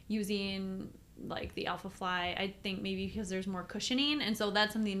using like the Alpha Fly. I think maybe because there's more cushioning, and so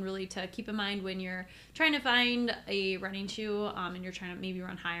that's something really to keep in mind when you're trying to find a running shoe, and you're trying to maybe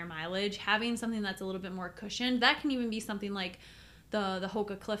run higher mileage. Having something that's a little bit more cushioned, that can even be something like the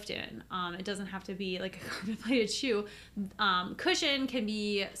Hoka Clifton. It doesn't have to be like a carbon plated shoe. Cushion can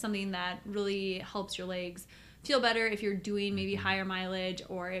be something that really helps your legs feel better if you're doing maybe higher mileage,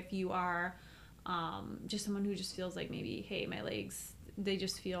 or if you are just someone who just feels like maybe, hey, my legs, they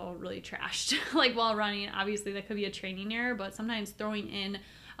just feel really trashed like while running. Obviously that could be a training error, but sometimes throwing in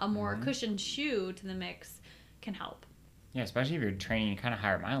a more cushioned shoe to the mix can help. Yeah, especially if you're training kind of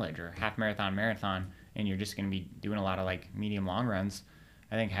higher mileage or half marathon, and you're just going to be doing a lot of like medium long runs.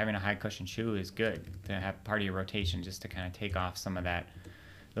 I think having a high cushion shoe is good to have part of your rotation, just to kind of take off some of that,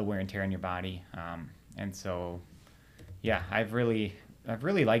 the wear and tear on your body. And so, yeah, I've really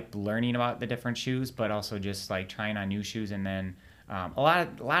liked learning about the different shoes, but also just like trying on new shoes. And then a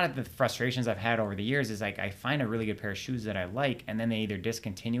lot of the frustrations I've had over the years is like I find a really good pair of shoes that I like, and then they either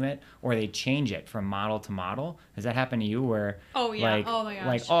discontinue it or they change it from model to model. Has that happened to you? Where oh yeah, like, oh my gosh,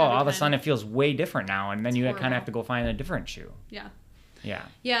 like all of a sudden it feels way different now, and then you kind of have to go find a different shoe. Yeah. Yeah.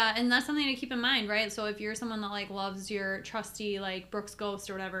 Yeah, and that's something to keep in mind, right? So if you're someone that like loves your trusty like Brooks Ghost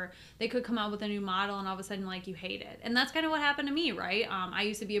or whatever, they could come out with a new model and all of a sudden like you hate it. And that's kind of what happened to me, right? I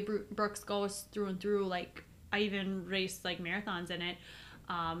used to be a Brooks Ghost through and through. Like I even raced like marathons in it.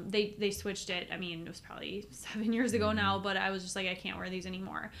 They switched it. I mean, it was probably 7 years ago now, but I was just like, I can't wear these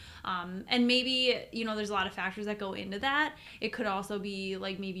anymore. And maybe, you know, there's a lot of factors that go into that. It could also be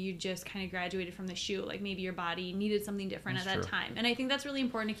like maybe you just kind of graduated from the shoe. Like maybe your body needed something different at that time. And I think that's really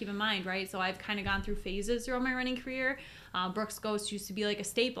important to keep in mind, right? So I've kind of gone through phases throughout my running career. Brooks Ghost used to be like a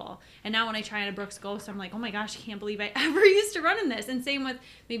staple. And now when I try on a Brooks Ghost, I'm like, oh my gosh, I can't believe I ever used to run in this. And same with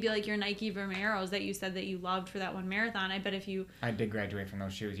maybe like your Nike Vomeros that you said that you loved for that one marathon. I bet if you... I did graduate from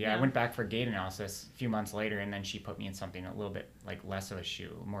those shoes. Yeah, I went back for gait analysis a few months later, and then she put me in something a little bit like less of a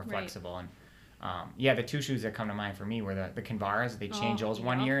shoe, more flexible. And yeah, the two shoes that come to mind for me were the Kinvaras. They changed those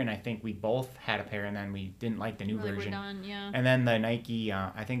one year, and I think we both had a pair, and then we didn't like the new version. And then the Nike,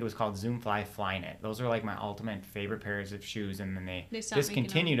 I think it was called Zoom Fly Flyknit. Those are like my ultimate favorite pairs of shoes, and then they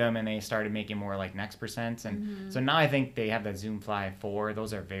discontinued them, and they started making more like Next Percents. And so now I think they have the Zoom Fly 4.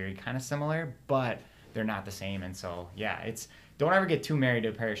 Those are very kind of similar, but they're not the same. And so, yeah, don't ever get too married to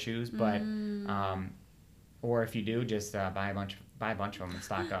a pair of shoes, but or if you do, just buy a bunch of them and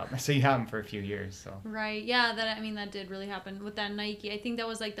stock up, so you have them for a few years. So right, yeah, that did really happen with that Nike. I think that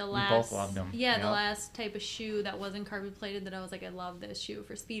was like the last. We both loved them. Yeah, the last type of shoe that wasn't carbon plated that I was like, I love this shoe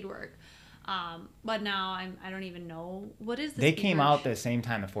for speed work. But now I don't even know what is this. They came out the same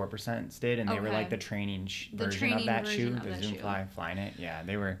time the 4% did, and they were like the training version of that shoe, the Zoom Fly Flyknit. Yeah,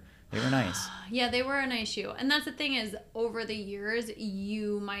 they were nice. Yeah, they were a nice shoe. And that's the thing is, over the years,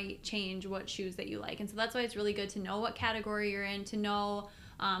 you might change what shoes that you like. And so that's why it's really good to know what category you're in, to know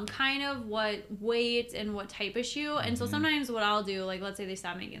kind of what weight and what type of shoe. And so sometimes what I'll do, like let's say they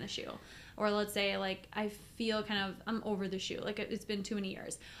stop making the shoe. Or let's say like I feel kind of, I'm over the shoe. Like it's been too many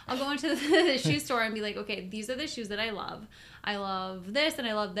years. I'll go into the shoe store and be like, okay, these are the shoes that I love. I love this and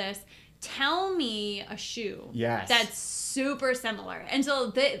I love this. Tell me a shoe that's super similar. And so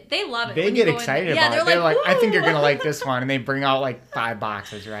they love it. They get excited about it. They're like, I think you're going to like this one. And they bring out like 5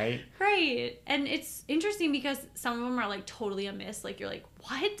 boxes, right? Right. And it's interesting because some of them are like totally a miss. Like you're like,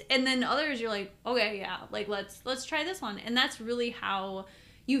 what? And then others you're like, okay, yeah, like let's try this one. And that's really how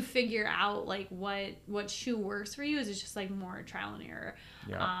you figure out like what shoe works for you. Is it's just like more trial and error.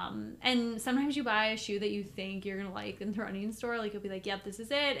 Yeah. And sometimes you buy a shoe that you think you're gonna like in the running store, like you'll be like, yep, this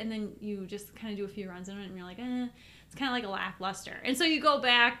is it, and then you just kind of do a few runs in it and you're like, it's kind of like a lackluster. And so you go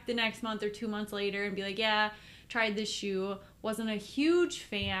back the next month or 2 months later and be like, yeah, tried this shoe, wasn't a huge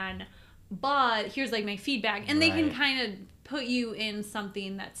fan, but here's like my feedback. And they can kind of put you in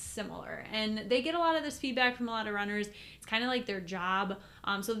something that's similar. And they get a lot of this feedback from a lot of runners. It's kind of like their job.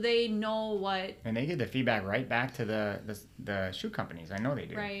 So they know what... And they get the feedback right back to the shoe companies. I know they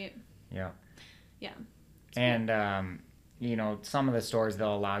do. Right. Yeah. Yeah. And, you know, some of the stores,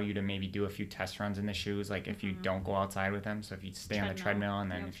 they'll allow you to maybe do a few test runs in the shoes, like if you don't go outside with them. So if you stay on the treadmill,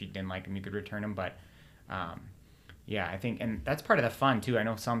 and then if you didn't like them, you could return them. But... yeah, I think, and that's part of the fun too. I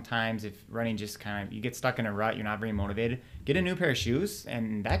know sometimes if running just kind of, you get stuck in a rut, you're not very motivated, get a new pair of shoes,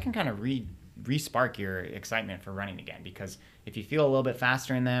 and that can kind of re-spark your excitement for running again. Because if you feel a little bit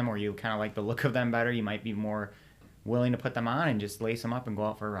faster in them, or you kind of like the look of them better, you might be more willing to put them on and just lace them up and go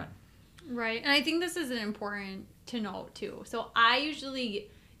out for a run. Right. And I think this is important to note too. So I usually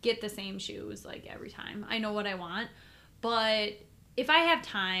get the same shoes like every time. I know what I want. But if I have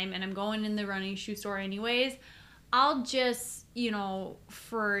time and I'm going in the running shoe store anyways, I'll just,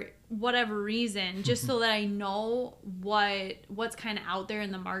 for whatever reason, just so that I know what's kind of out there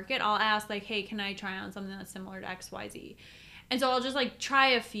in the market, I'll ask like, hey, can I try on something that's similar to XYZ? And so I'll just like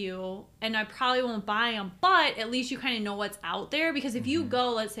try a few, and I probably won't buy them, but at least you kind of know what's out there. Because if you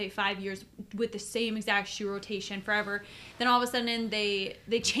go, let's say 5 years with the same exact shoe rotation forever, then all of a sudden they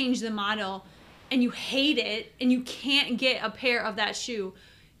change the model and you hate it and you can't get a pair of that shoe.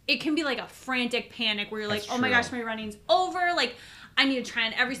 It can be like a frantic panic where you're like, oh my gosh, my running's over. Like, I need to try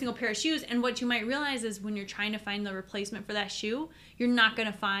on every single pair of shoes. And what you might realize is when you're trying to find the replacement for that shoe, you're not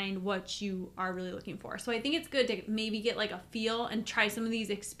going to find what you are really looking for. So I think it's good to maybe get like a feel and try some of these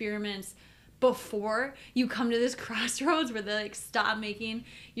experiments before you come to this crossroads where they like stop making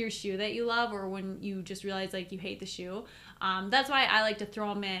your shoe that you love, or when you just realize like you hate the shoe. That's why I like to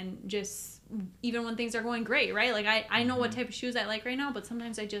throw them in just even when things are going great, right? Like I know what type of shoes I like right now, but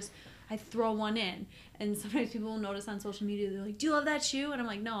sometimes I throw one in, and sometimes people will notice on social media, they're like, do you love that shoe? And I'm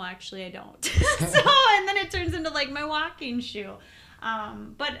like, no, actually I don't. And then it turns into like my walking shoe.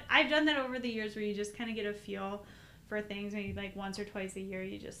 But I've done that over the years where you just kind of get a feel for things. Maybe like once or twice a year,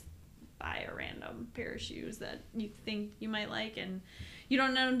 you just buy a random pair of shoes that you think you might like and you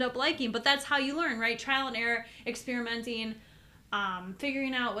don't end up liking. But that's how you learn, right? Trial and error, experimenting,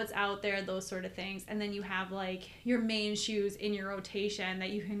 figuring out what's out there, those sort of things. And then you have like your main shoes in your rotation that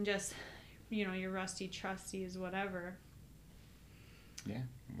you can just, your rusty trusties, whatever. Yeah,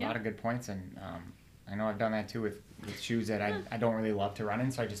 a lot of good points. And I know I've done that too with shoes that I don't really love to run in,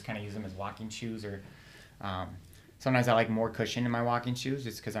 so I just kind of use them as walking shoes. Or sometimes I like more cushion in my walking shoes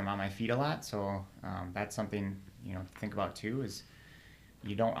just because I'm on my feet a lot. So that's something, to think about too, is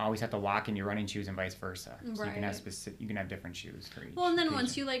you don't always have to walk in your running shoes and vice versa. So you can have different shoes for each. Well, and then occasion.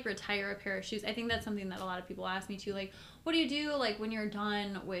 once you like retire a pair of shoes, I think that's something that a lot of people ask me too, like, what do you do like when you're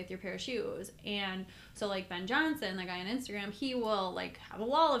done with your pair of shoes? And so like Ben Johnson, the guy on Instagram, he will like have a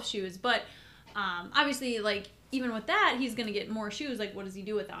wall of shoes, but obviously like even with that, he's gonna get more shoes. Like, what does he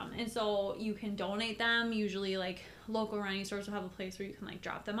do with them? And so you can donate them. Usually like local running stores will have a place where you can like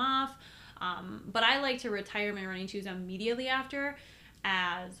drop them off. But I like to retire my running shoes immediately after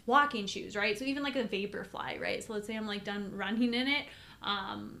as walking shoes, right? So even like a Vaporfly, right? So let's say I'm like done running in it.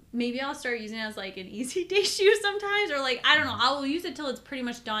 Maybe I'll start using it as like an easy day shoe sometimes, or like, I don't know, I will use it till it's pretty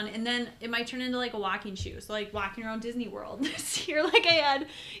much done, and then it might turn into like a walking shoe. So like walking around Disney World this year, like I had,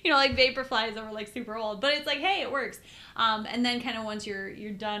 like Vaporflies that were like super old, but it's like, hey, it works. And then kind of once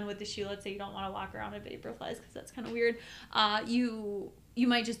you're done with the shoe, let's say you don't want to walk around in Vaporflies because that's kind of weird, you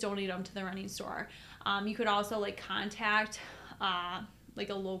might just donate them to the running store. You could also like contact like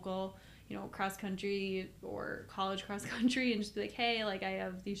a local cross country or college cross country and just be like, hey, like I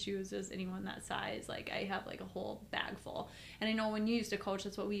have these shoes, does anyone that size? Like I have like a whole bag full. And I know when you used to coach,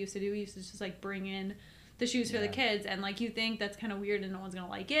 that's what we used to do. We used to just like bring in the shoes for the kids, and like you think that's kind of weird and no one's gonna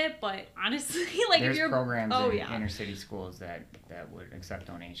like it, but honestly, like there's if you're programs in inner city schools that would accept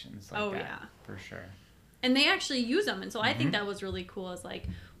donations like that, for sure. And they actually use them, and so I think that was really cool. Is like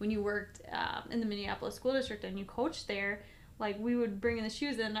when you worked in the Minneapolis school district and you coached there, like we would bring in the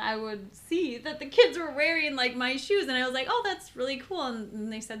shoes and I would see that the kids were wearing like my shoes, and I was like, oh, that's really cool.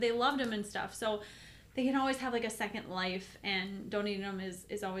 And they said they loved them and stuff. So they can always have like a second life, and donating them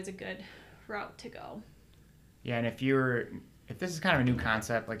is always a good route to go. Yeah, and if this is kind of a new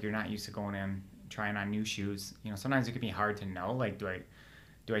concept, like you're not used to going in trying on new shoes, sometimes it can be hard to know, like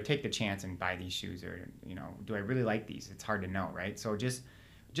do I take the chance and buy these shoes, or do I really like these? It's hard to know, right? So just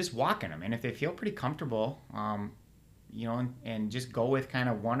walk in them, and if they feel pretty comfortable, and just go with kind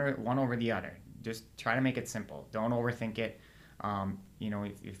of one over the other. Just try to make it simple. Don't overthink it.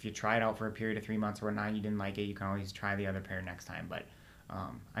 If you try it out for a period of 3 months or whatnot, you didn't like it, you can always try the other pair next time. But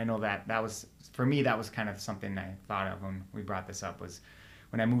I know that was, for me, that was kind of something I thought of when we brought this up, was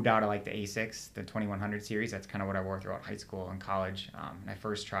when I moved out of like the ASICS, the 2100 series. That's kind of what I wore throughout high school and college. And I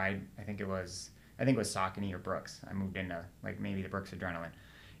first tried, I think it was Saucony or Brooks. I moved into like maybe the Brooks Adrenaline.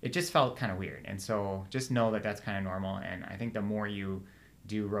 It just felt kind of weird. And so just know that that's kind of normal. And I think the more you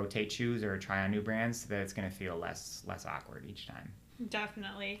do rotate shoes or try on new brands, that it's going to feel less awkward each time.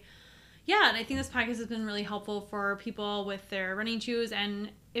 Definitely. Yeah, and I think this podcast has been really helpful for people with their running shoes.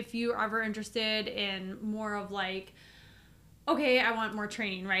 And if you're ever interested in more of like okay, I want more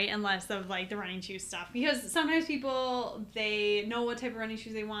training, right? And less of like the running shoes stuff. Because sometimes people, they know what type of running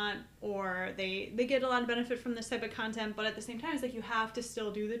shoes they want, or they get a lot of benefit from this type of content, but at the same time, it's like you have to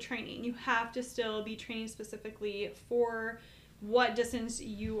still do the training. You have to still be training specifically for what distance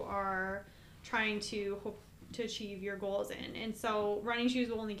you are trying to hope to achieve your goals in. And so running shoes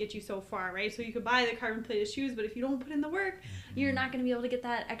will only get you so far, right? So you could buy the carbon plated shoes, but if you don't put in the work, you're not going to be able to get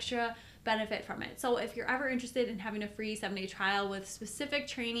that extra benefit from it. So if you're ever interested in having a free 7-day trial with specific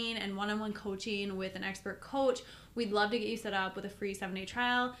training and one-on-one coaching with an expert coach, we'd love to get you set up with a free 7-day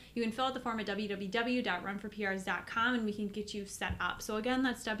trial. You can fill out the form at www.runforprs.com and we can get you set up. So again,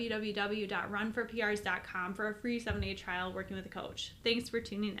 that's www.runforprs.com for a free 7-day trial working with a coach. Thanks for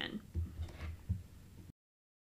tuning in.